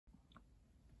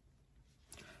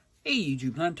Hey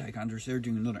YouTube land, Anders here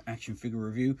doing another action figure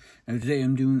review. Now today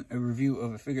I'm doing a review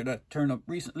of a figure that turned up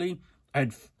recently.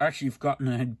 I'd actually forgotten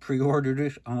I had pre-ordered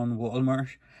it on Walmart,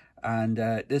 and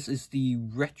this is the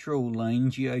Retro line,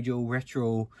 Gi Joe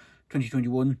Retro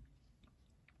 2021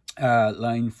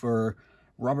 line for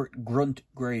Robert Grunt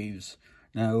Graves.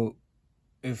 Now,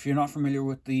 if you're not familiar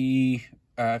with the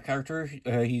character,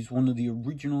 he's one of the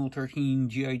original 13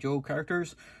 Gi Joe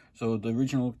characters. So the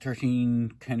original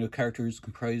 13 kind of characters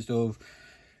comprised of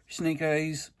Snake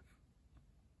Eyes,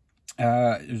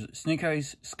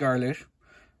 Scarlet,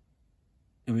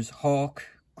 it was Hawk,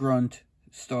 Grunt,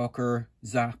 Stalker,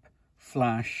 Zap,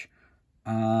 Flash,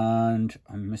 and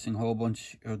I'm missing a whole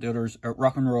bunch of the others,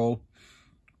 Rock and Roll,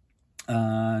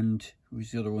 and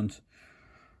who's the other ones?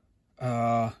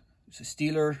 It's a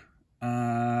Steeler,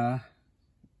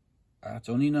 that's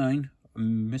only 9,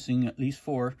 I'm missing at least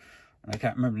 4. I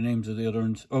can't remember the names of the other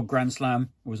ones. Oh, Grand Slam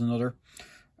was another.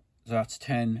 So that's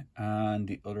 10. And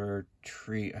the other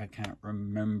 3 I can't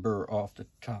remember off the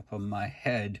top of my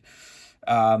head.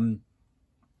 Some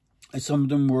of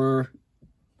them were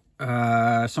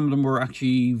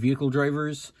actually vehicle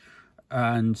drivers,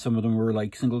 and some of them were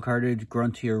like single carded.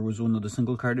 Grunt here was one of the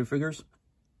single carded figures.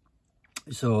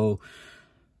 So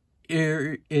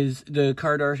here is the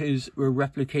card art is a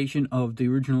replication of the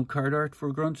original card art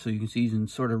for Grunt. So you can see he's in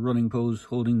sort of running pose,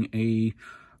 holding a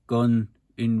gun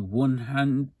in one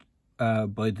hand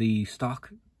by the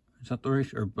stock. Is that the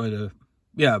right? Or by the,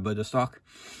 yeah, by the stock.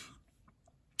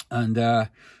 And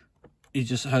it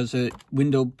just has a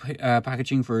window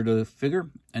packaging for the figure,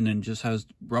 and then just has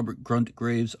Robert Grunt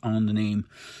Graves on the name.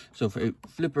 So if I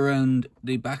flip around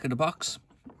the back of the box,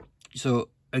 so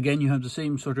again you have the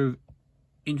same sort of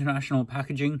international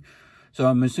packaging. So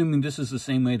I'm assuming this is the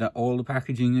same way that all the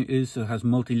packaging is. So it has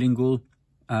multilingual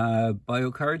bio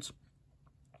cards.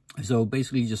 So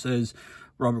basically it just says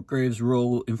Robert Graves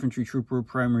role, infantry trooper,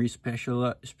 primary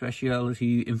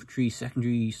speciality infantry,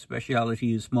 secondary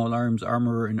speciality is small arms,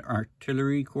 armor and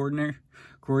artillery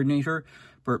coordinator,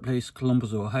 birthplace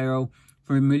Columbus, Ohio,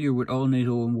 familiar with all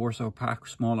NATO and Warsaw Pact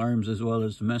small arms as well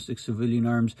as domestic civilian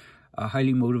arms, a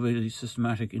highly motivated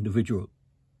systematic individual.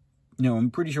 Now,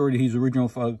 I'm pretty sure that his original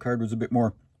file card was a bit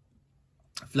more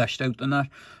fleshed out than that,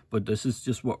 but this is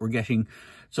just what we're getting.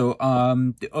 So,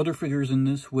 the other figures in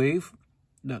this wave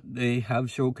that they have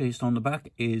showcased on the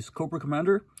back is Cobra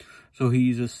Commander. So,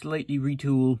 he's a slightly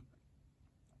retool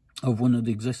of one of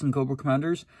the existing Cobra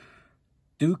Commanders.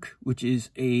 Duke, which is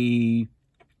a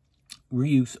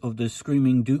reuse of the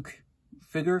Screaming Duke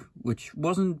figure, which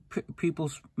wasn't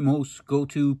people's most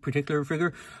go-to particular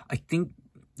figure. I think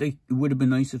it would have been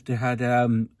nice if they had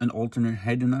an alternate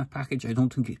head in that package. I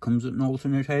don't think it comes with an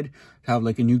alternate head, to have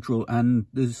like a neutral and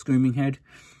the screaming head.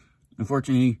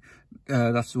 Unfortunately,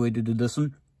 that's the way they did this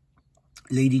one.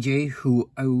 Lady J,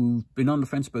 who I've been on the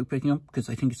fence about picking up, because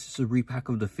I think it's just a repack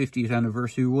of the 50th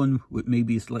anniversary one with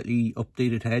maybe a slightly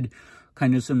updated head,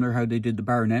 kind of similar how they did the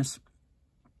Baroness.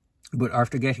 But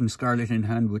after getting Scarlet in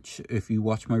hand, which if you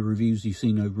watch my reviews, you've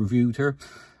seen I've reviewed her,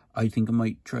 I think I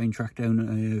might try and track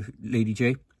down Lady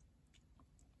J.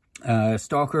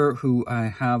 Stalker, who I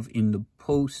have in the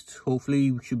post,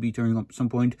 hopefully should be turning up at some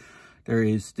point. There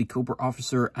is the Cobra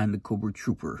Officer and the Cobra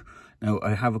Trooper. Now,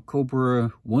 I have a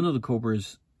Cobra, one of the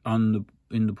Cobras in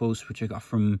the post, which I got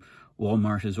from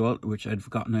Walmart as well, which I'd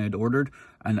forgotten I had ordered.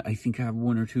 And I think I have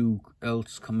 1 or 2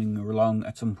 else coming along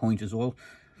at some point as well.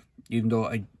 Even though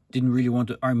I didn't really want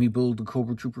to army build the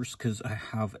Cobra Troopers, because I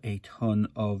have a ton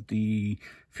of the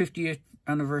 50th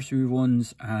anniversary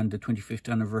ones and the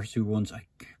 25th anniversary ones. I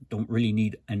don't really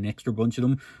need an extra bunch of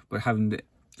them, but having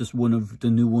just one of the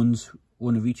new ones,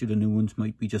 one of each of the new ones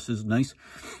might be just as nice.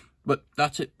 But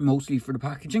that's it mostly for the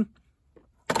packaging.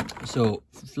 So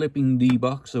flipping the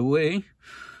box away,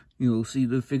 you'll see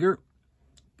the figure.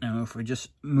 Now if I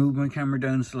just move my camera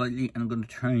down slightly, and I'm going to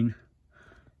try and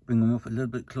bring them up a little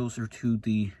bit closer to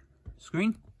the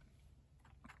screen.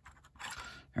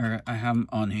 I have him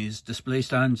on his display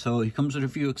stand. So he comes with a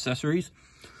few accessories,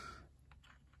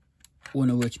 one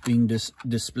of which being this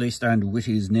display stand with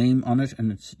his name on it,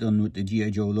 and it's done with the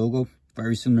Gi Joe logo,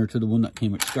 very similar to the one that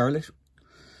came with Scarlet.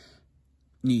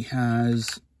 He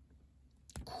has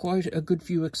quite a good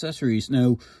few accessories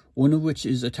now, one of which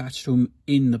is attached to him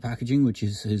in the packaging, which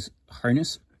is his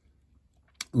harness,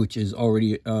 which is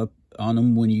already on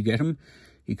him when you get him.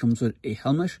 He comes with a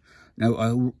helmet. Now,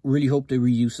 I really hope they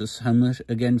reuse this helmet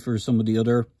again for some of the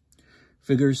other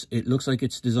figures. It looks like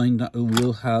it's designed that it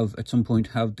will have, at some point,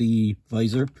 have the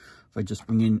visor. If I just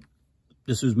bring in,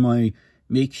 this is my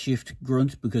makeshift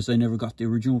Grunt, because I never got the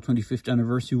original 25th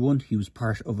anniversary one. He was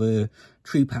part of a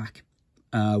 3-pack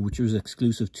which was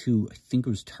exclusive to, I think it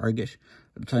was Target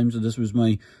at the time. So this was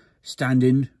my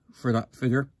stand-in for that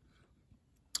figure.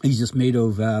 He's just made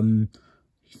of, I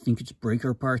think it's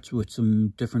breaker parts with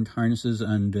some different harnesses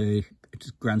and it's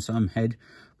a Grand Slam head,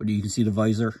 but you can see the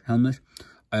visor helmet.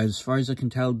 As far as I can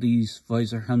tell, these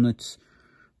visor helmets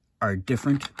are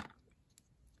different.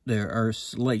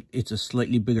 It's a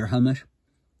slightly bigger helmet.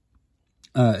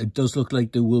 It does look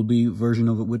like there will be a version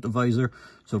of it with the visor.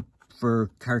 So for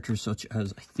characters such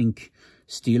as, I think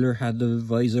Steeler had the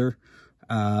visor,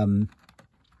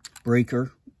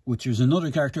 Breaker, which is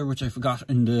another character which I forgot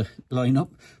in the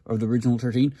lineup of the original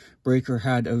 13. Breaker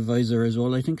had a visor as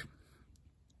well, I think.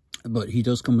 But he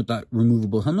does come with that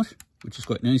removable helmet, which is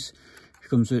quite nice. He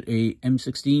comes with a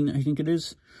M16, I think it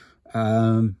is.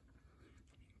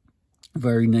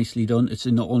 Very nicely done. It's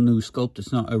an all-new sculpt.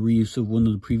 It's not a reuse of one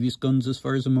of the previous guns as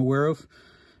far as I'm aware of.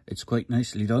 It's quite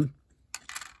nicely done.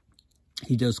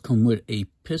 He does come with a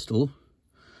pistol,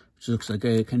 which looks like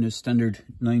a kind of standard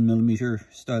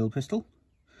 9mm style pistol,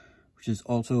 which is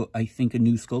also, I think, a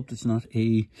new sculpt. It's not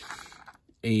a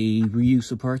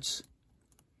reuse of parts.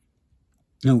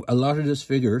 No, a lot of this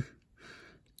figure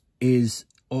is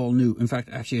all new. In fact,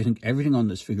 actually, I think everything on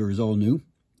this figure is all new,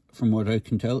 from what I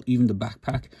can tell. Even the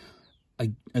backpack.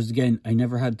 I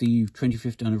never had the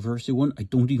 25th anniversary one. I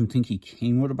don't even think he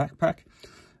came with a backpack,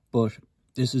 but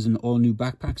this is an all new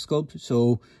backpack sculpt.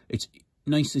 So it's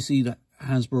nice to see that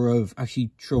Hasbro have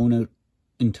actually thrown out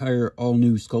entire all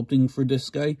new sculpting for this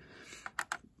guy.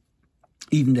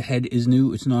 Even the head is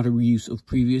new. It's not a reuse of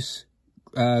previous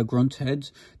Grunt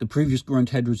heads. The previous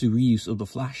Grunt head was a reuse of the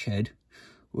Flash head,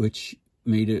 which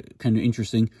made it kind of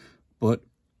interesting. But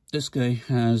this guy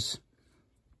has...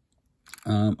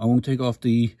 I won't take off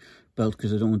the belt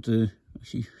because I don't want to...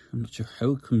 Actually, I'm not sure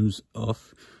how it comes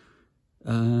off.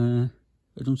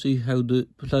 I don't see how the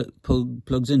plug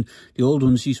plugs in. The old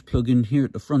ones used to plug in here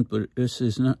at the front, but this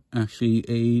is not actually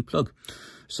a plug.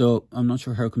 So I'm not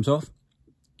sure how it comes off.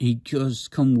 He does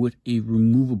come with a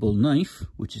removable knife,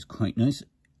 which is quite nice.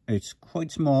 It's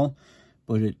quite small,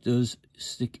 but it does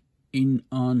stick in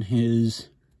on his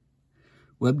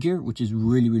web gear, which is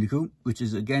really, really cool. Which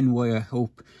is, again, why I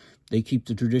hope they keep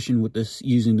the tradition with this,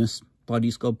 using this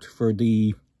body sculpt for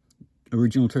the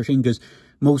original 13, because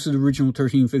most of the original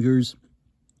 13 figures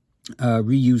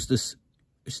reuse this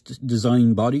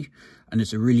design body, and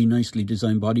it's a really nicely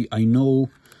designed body. I know,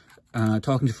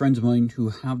 talking to friends of mine who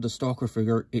have the Stalker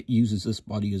figure, it uses this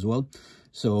body as well.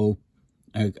 So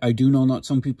I do know that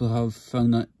some people have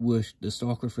found that with the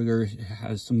Stalker figure, it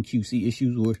has some QC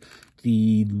issues with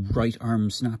the right arm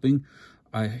snapping.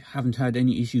 I haven't had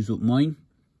any issues with mine,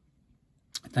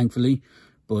 thankfully,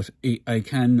 but I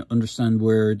can understand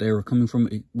where they were coming from.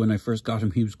 When I first got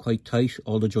him, he was quite tight.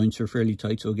 All the joints are fairly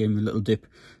tight, so I gave him a little dip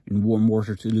in warm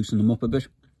water to loosen them up a bit.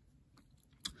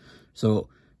 So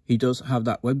he does have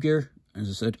that web gear. As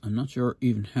I said, I'm not sure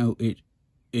even how it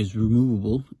is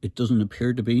removable. It doesn't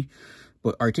appear to be,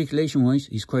 but articulation-wise,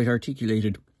 he's quite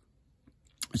articulated.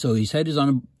 So his head is on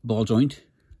a ball joint.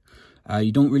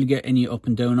 You don't really get any up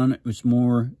and down on it. It's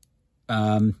more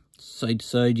side to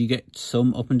side. You get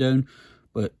some up and down,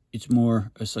 but it's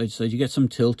more a side to side. You get some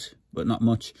tilt, but not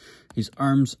much. His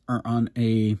arms are on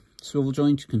a swivel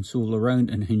joint. You can swivel around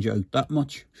and hinge out that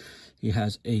much. He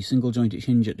has a single jointed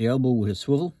hinge at the elbow with a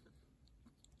swivel.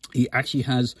 He actually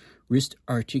has wrist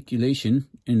articulation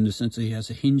in the sense that he has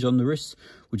a hinge on the wrist,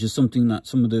 which is something that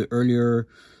some of the earlier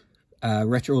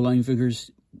retro line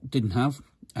figures didn't have.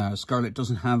 Scarlet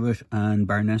doesn't have it, and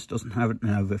Baroness doesn't have it,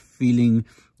 and I have a feeling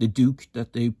the Duke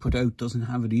that they put out doesn't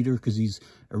have it either, because he's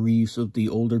a reuse of the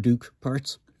older Duke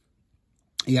parts.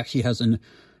 He actually has an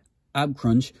ab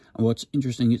crunch, and what's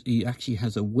interesting is he actually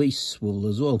has a waist swivel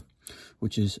as well,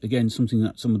 which is, again, something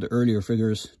that some of the earlier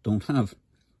figures don't have.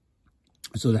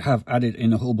 So they have added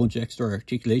in a whole bunch of extra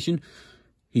articulation.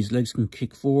 His legs can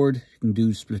kick forward, he can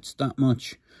do splits that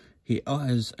much. He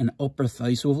has an upper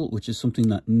thigh swivel, which is something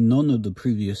that none of the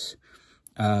previous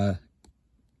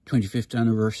 25th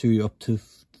anniversary up to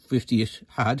 50th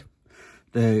had.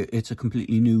 It's a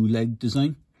completely new leg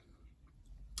design.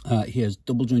 He has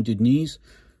double jointed knees.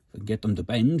 If I can get them to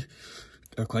bend,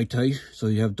 they're quite tight. So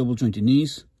you have double jointed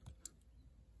knees,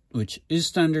 which is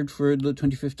standard for the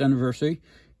 25th anniversary.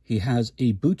 He has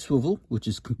a boot swivel, which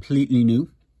is completely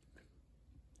new.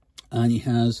 And he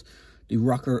has the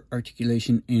rocker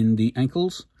articulation in the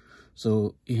ankles.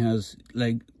 So he has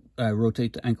leg,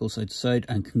 rotate the ankle side to side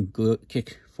and can go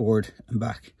kick forward and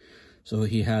back. So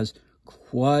he has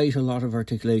quite a lot of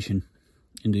articulation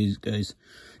in these guys.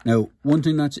 Now, one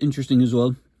thing that's interesting as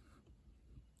well,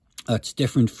 that's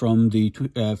different from the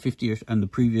 50th and the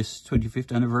previous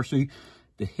 25th anniversary,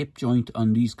 the hip joint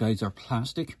on these guys are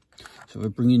plastic. So if I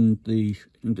bring in the,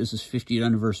 I think this is 50th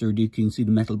anniversary, you can see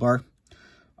the metal bar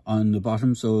on the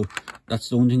bottom. So that's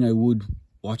the one thing I would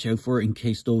watch out for in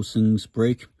case those things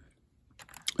break.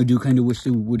 I do kind of wish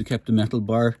they would have kept the metal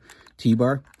bar,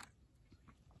 T-bar,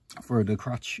 for the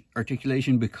crotch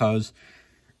articulation, because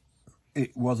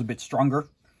it was a bit stronger.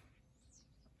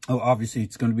 Oh, obviously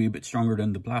it's going to be a bit stronger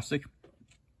than the plastic,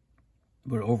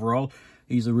 but overall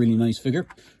he's a really nice figure.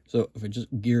 So if I just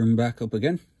gear him back up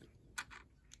again,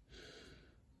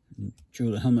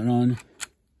 throw the helmet on,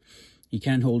 he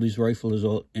can hold his rifle as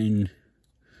well in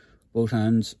both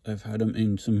hands. I've had him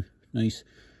in some nice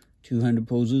two-handed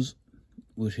poses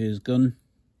with his gun.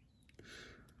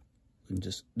 And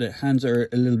just the hands are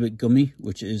a little bit gummy,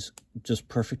 which is just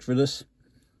perfect for this.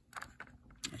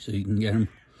 So you can get him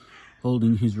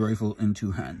holding his rifle in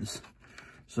two hands.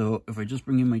 So if I just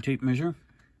bring in my tape measure,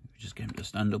 just get him to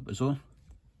stand up as well.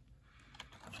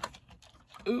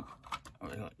 Oop,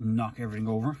 I'll knock everything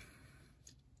over.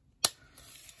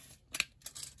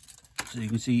 So you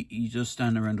can see he just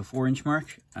stand around the 4-inch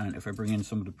mark. And if I bring in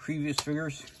some of the previous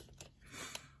figures,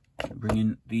 bring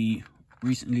in the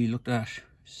recently looked at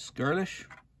Scarlet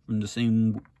from the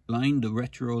same line, the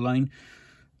retro line,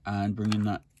 and bring in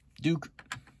that Duke,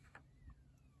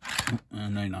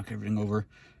 and I knock everything over.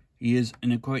 He is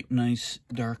in a quite nice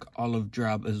dark olive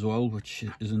drab as well, which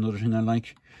is another thing I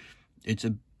like. It's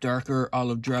a darker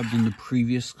olive drab than the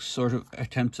previous sort of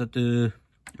attempts at the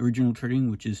original 13,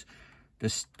 which is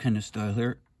this kind of style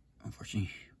here.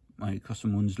 Unfortunately, my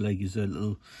custom one's leg is a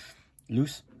little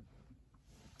loose,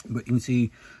 but you can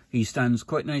see he stands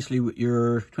quite nicely with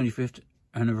your 25th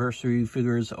anniversary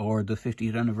figures or the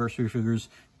 50th anniversary figures,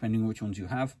 depending on which ones you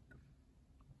have.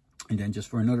 And then just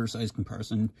for another size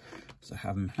comparison, so I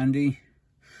have him handy.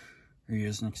 Here he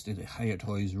is next to the Hiya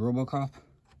Toys Robocop.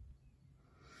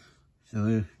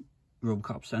 So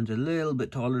Robocop stands a little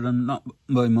bit taller than, not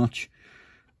by much.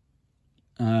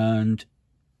 And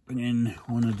bring in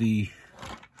one of the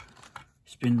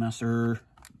Spin Master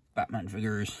Batman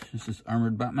figures. This is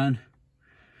Armored Batman.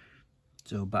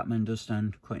 So Batman does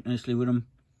stand quite nicely with him.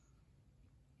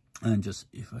 And just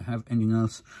if I have anything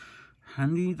else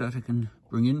handy that I can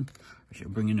bring in, I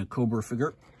should bring in a Cobra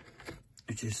figure,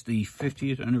 which is the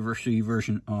 50th anniversary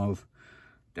version of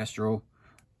Destro.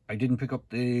 I didn't pick up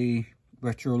the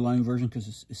retro line version because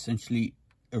it's essentially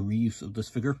a reuse of this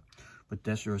figure, but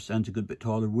Destro stands a good bit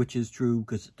taller, which is true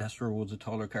because Destro was a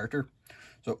taller character.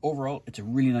 So overall, it's a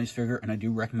really nice figure, and I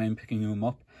do recommend picking him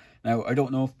up. Now, I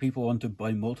don't know if people want to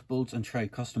buy multiples and try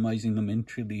customizing them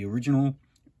into the original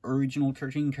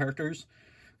 13 characters,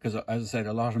 because as I said,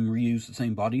 a lot of them reuse the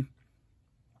same body.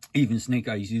 Even Snake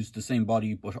Eyes used the same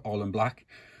body, but all in black.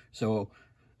 So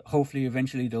hopefully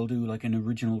eventually they'll do like an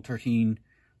original 13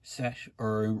 set,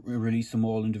 or release them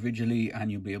all individually,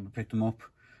 and you'll be able to pick them up,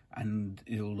 and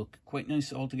it'll look quite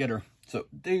nice all together. So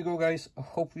there you go, guys. I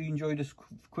hope you enjoyed this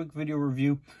quick video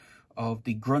review of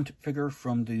the Grunt figure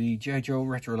from the G Joe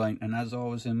retro line. And as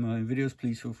always in my videos,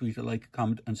 please feel free to like,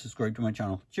 comment, and subscribe to my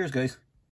channel. Cheers, guys.